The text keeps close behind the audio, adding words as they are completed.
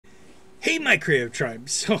Hey, my creative tribe.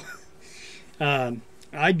 So,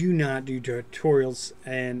 I do not do tutorials,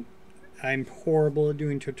 and I'm horrible at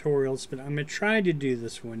doing tutorials, but I'm going to try to do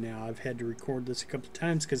this one now. I've had to record this a couple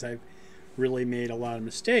times because I've really made a lot of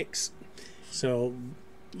mistakes. So,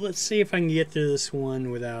 let's see if I can get through this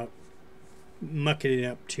one without mucking it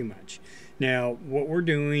up too much. Now, what we're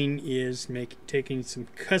doing is taking some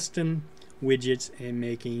custom widgets and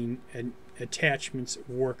making attachments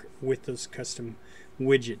work with those custom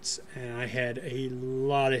widgets, and I had a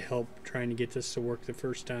lot of help trying to get this to work the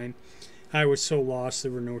first time. I was so lost,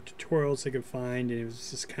 there were no tutorials I could find, and it was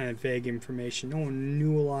just kind of vague information. No one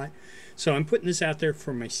knew a lot, so I'm putting this out there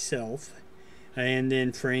for myself and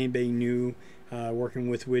then for anybody new working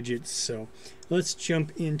with widgets. So let's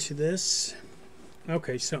jump into this.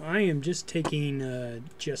 Okay, so I am just taking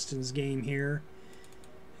Justin's game here,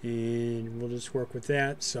 and we'll just work with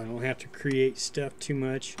that so I don't have to create stuff too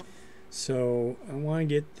much. So I want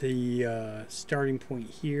to get the starting point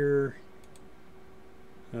here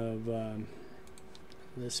of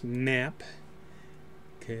this map.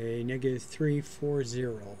 Okay,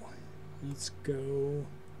 -340. Let's go.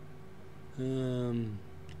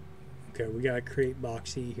 Okay, we gotta create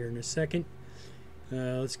Boxy here in a second.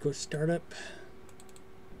 Let's go startup.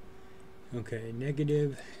 Okay,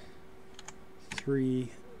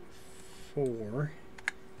 -340.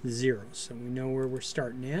 So we know where we're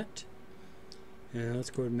starting at. Let's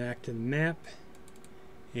go back to the map,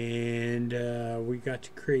 and we got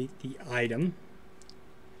to create the item.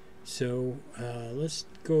 So let's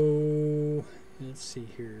go, let's see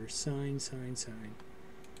here, sign. So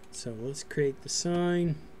let's create the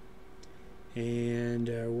sign, and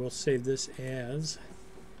we'll save this as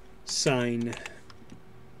sign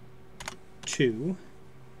 2.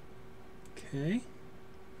 Okay.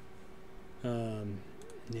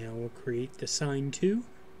 Now we'll create the sign 2.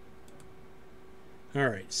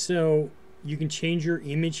 Alright, so you can change your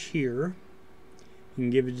image here. You can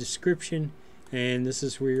give a description, and this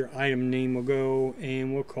is where your item name will go,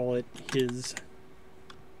 and we'll call it his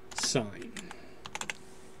sign.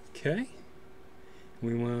 Okay.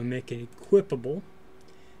 We want to make it equipable.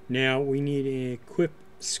 Now we need an equip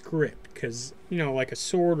script, because, you know, like a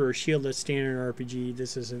sword or a shield that's standard in RPG,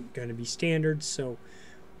 this isn't going to be standard, so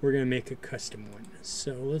we're going to make a custom one.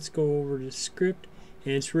 So let's go over to script,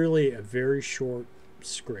 and it's really a very short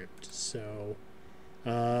script. So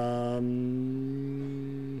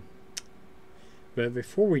but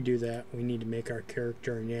before we do that, we need to make our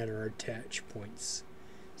character and add our attach points.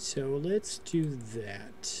 So let's do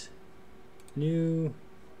that. New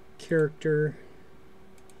character,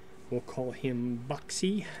 we'll call him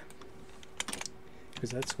Boxy, because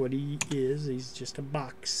that's what he is. He's just a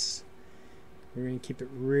box. We're going to keep it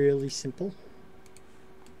really simple.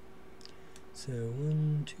 So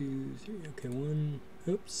 1, 2, 3. Okay, 1.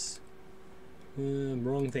 Oops.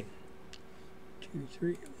 Wrong thing. 2,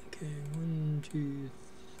 3. Okay, 1, 2,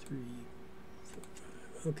 3, 4,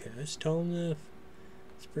 5. Okay, that's tall enough.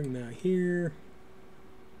 Let's bring him out here.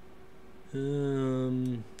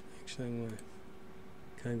 Actually, I want to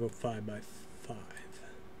kind of go 5 by 5.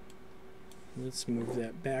 Let's move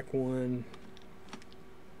that back one.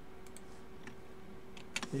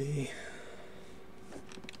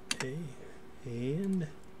 And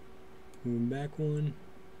move back one.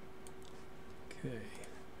 Okay.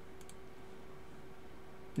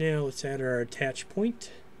 Now let's add our attach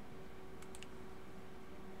point.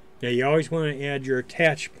 Now you always want to add your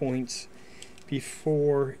attach points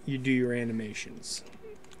before you do your animations.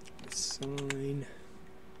 Sign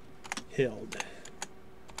held.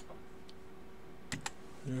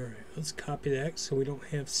 Alright, let's copy that so we don't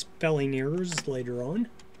have spelling errors later on.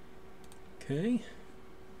 Okay.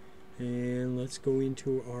 And let's go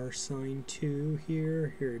into our sign 2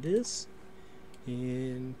 here. Here it is.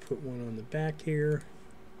 And put one on the back here.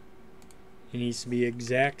 It needs to be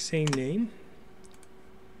exact same name.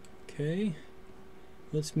 Okay.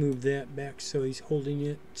 Let's move that back so he's holding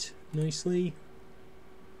it nicely.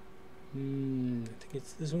 I think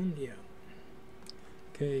it's this one. Yeah.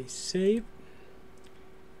 Okay, save.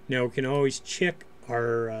 Now we can always check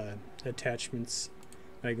our attachments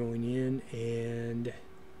by going in and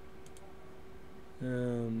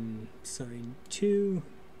sign 2.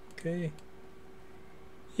 Okay.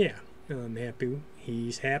 Yeah, I'm happy.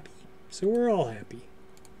 He's happy. So we're all happy.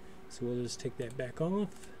 So we'll just take that back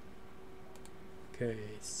off.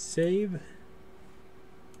 Okay, save.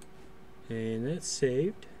 And that's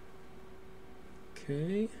saved.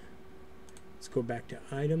 Okay. Let's go back to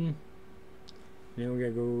item. Now we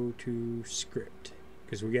gotta go to script,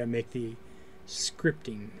 because we gotta make the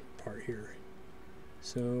scripting part here.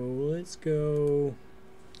 So let's go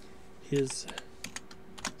his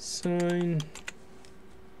sign.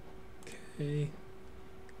 Okay,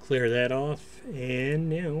 clear that off, and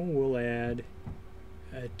now we'll add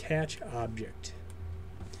attach object.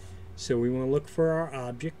 So we want to look for our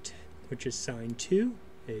object, which is sign 2.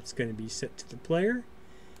 It's going to be set to the player,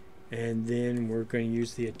 and then we're going to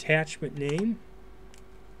use the attachment name,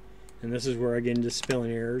 and this is where I get into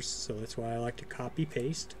spelling errors, so that's why I like to copy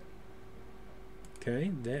paste.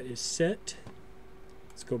 Okay, that is set.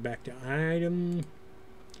 Let's go back to item,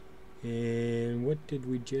 and what did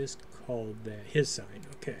we just call that? His sign.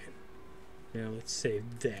 Okay, now let's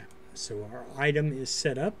save that. So our item is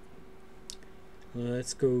set up.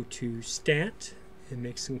 Let's go to stat and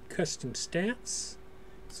make some custom stats.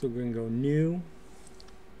 So we're going to go new.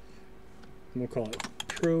 We'll call it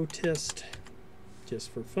protest just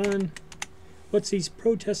for fun. What's he's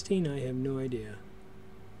protesting? I have no idea.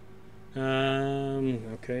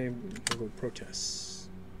 Okay, we'll go protests.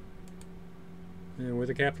 And with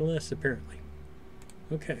a capital S apparently.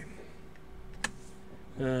 Okay.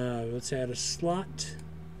 Let's add a slot.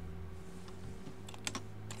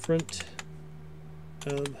 Front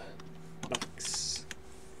of box.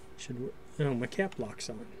 Oh, my cap lock's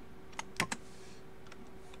on.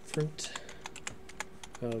 Front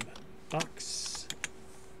of box.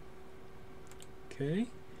 Okay,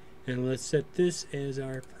 and let's set this as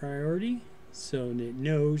our priority so that it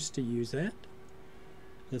knows to use that.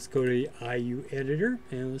 Let's go to the IU editor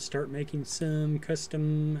and let's start making some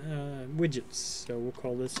custom widgets. So we'll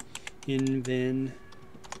call this inven2.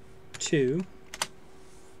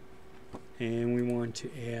 And we want to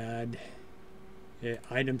add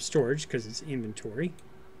item storage because it's inventory,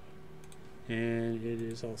 and it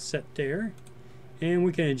is all set there, and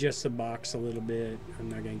we can adjust the box a little bit. I'm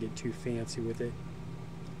not going to get too fancy with it.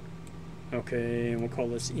 Okay, and we'll call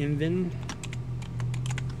this inven2.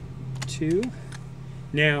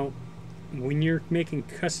 Now when you're making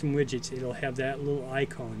custom widgets, it'll have that little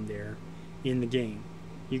icon there in the game.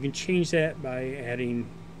 You can change that by adding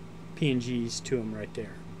PNGs to them right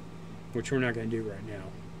there, which we're not going to do right now.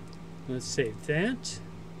 Let's save that,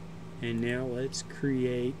 and now let's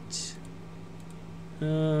create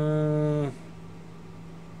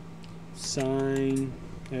sign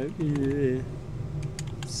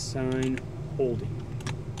holding.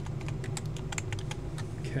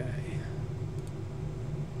 Okay,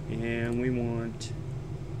 and we want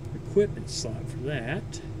equipment slot for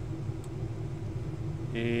that,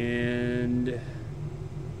 and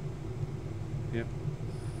yep.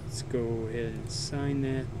 Let's go ahead and assign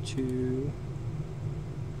that to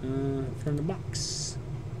front of box.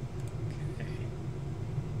 Okay,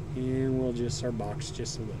 and we'll adjust our box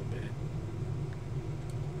just a little bit.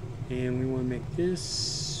 And we want to make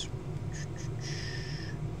this.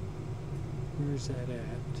 Where's that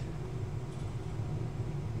at?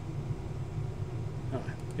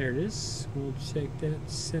 Ah, there it is. We'll take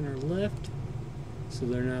that center left so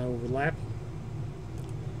they're not overlapping.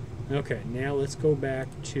 Okay, now let's go back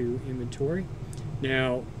to inventory.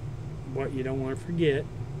 Now, what you don't want to forget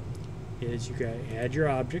is you got to add your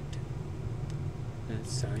object. That's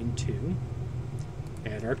sign 2.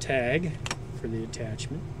 Add our tag for the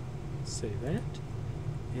attachment. Save that.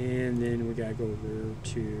 And then we got to go over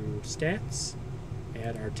to stats.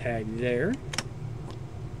 Add our tag there.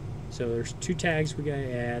 So there's 2 tags we got to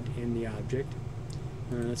add in the object.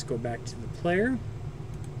 Let's go back to the player.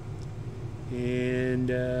 And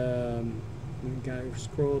we got to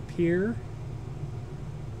scroll up here,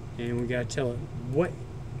 and we got to tell it what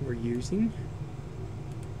we're using.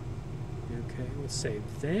 Okay, we'll save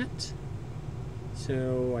that.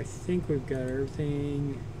 So I think we've got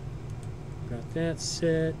everything. Got that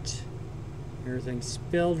set. Everything's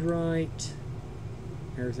spelled right.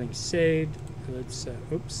 Everything's saved. Let's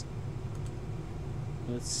oops.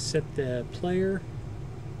 Let's set the player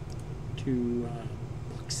to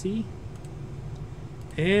Boxy.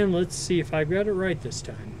 And let's see if I got it right this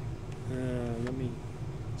time. Let me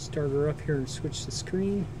start her up here and switch the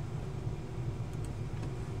screen.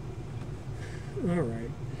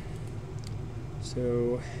 Alright.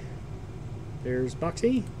 So there's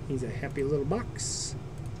Boxy. He's a happy little box.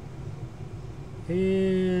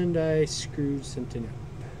 And I screwed something up.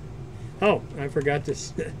 Oh, I forgot to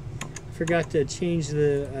change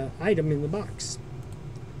the item in the box.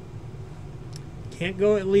 Can't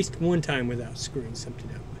go at least one time without screwing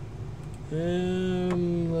something up.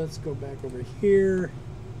 Let's go back over here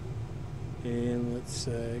and let's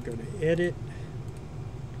go to edit,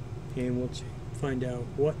 and we'll find out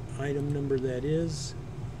what item number that is.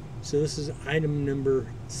 So this is item number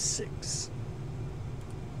 6.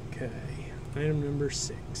 Okay, item number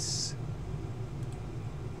 6.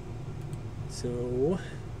 So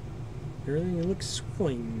Everything looks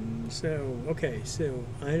swelling. So, okay, so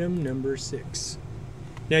item number 6.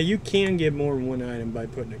 Now you can give more than one item by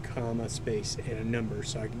putting a comma, space, and a number,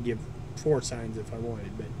 so I can give 4 signs if I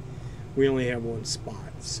wanted, but we only have one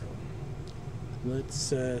spot, so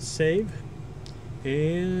let's save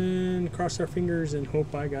and cross our fingers and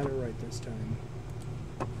hope I got it right this time.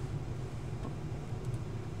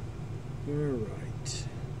 Alright.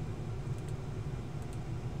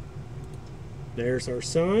 There's our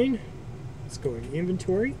sign. Let's go in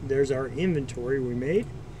inventory. There's our inventory we made.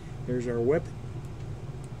 There's our weapon.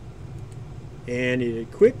 And it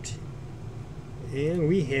equipped. And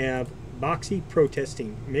we have Boxy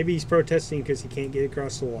protesting. Maybe he's protesting because he can't get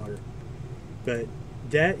across the water. But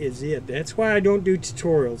that is it. That's why I don't do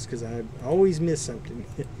tutorials, because I always miss something.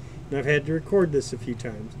 And I've had to record this a few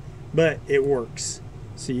times. But it works.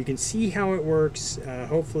 So you can see how it works.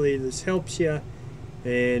 Hopefully this helps you.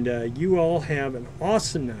 And you all have an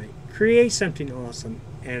awesome night. Create something awesome.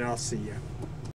 And I'll see you.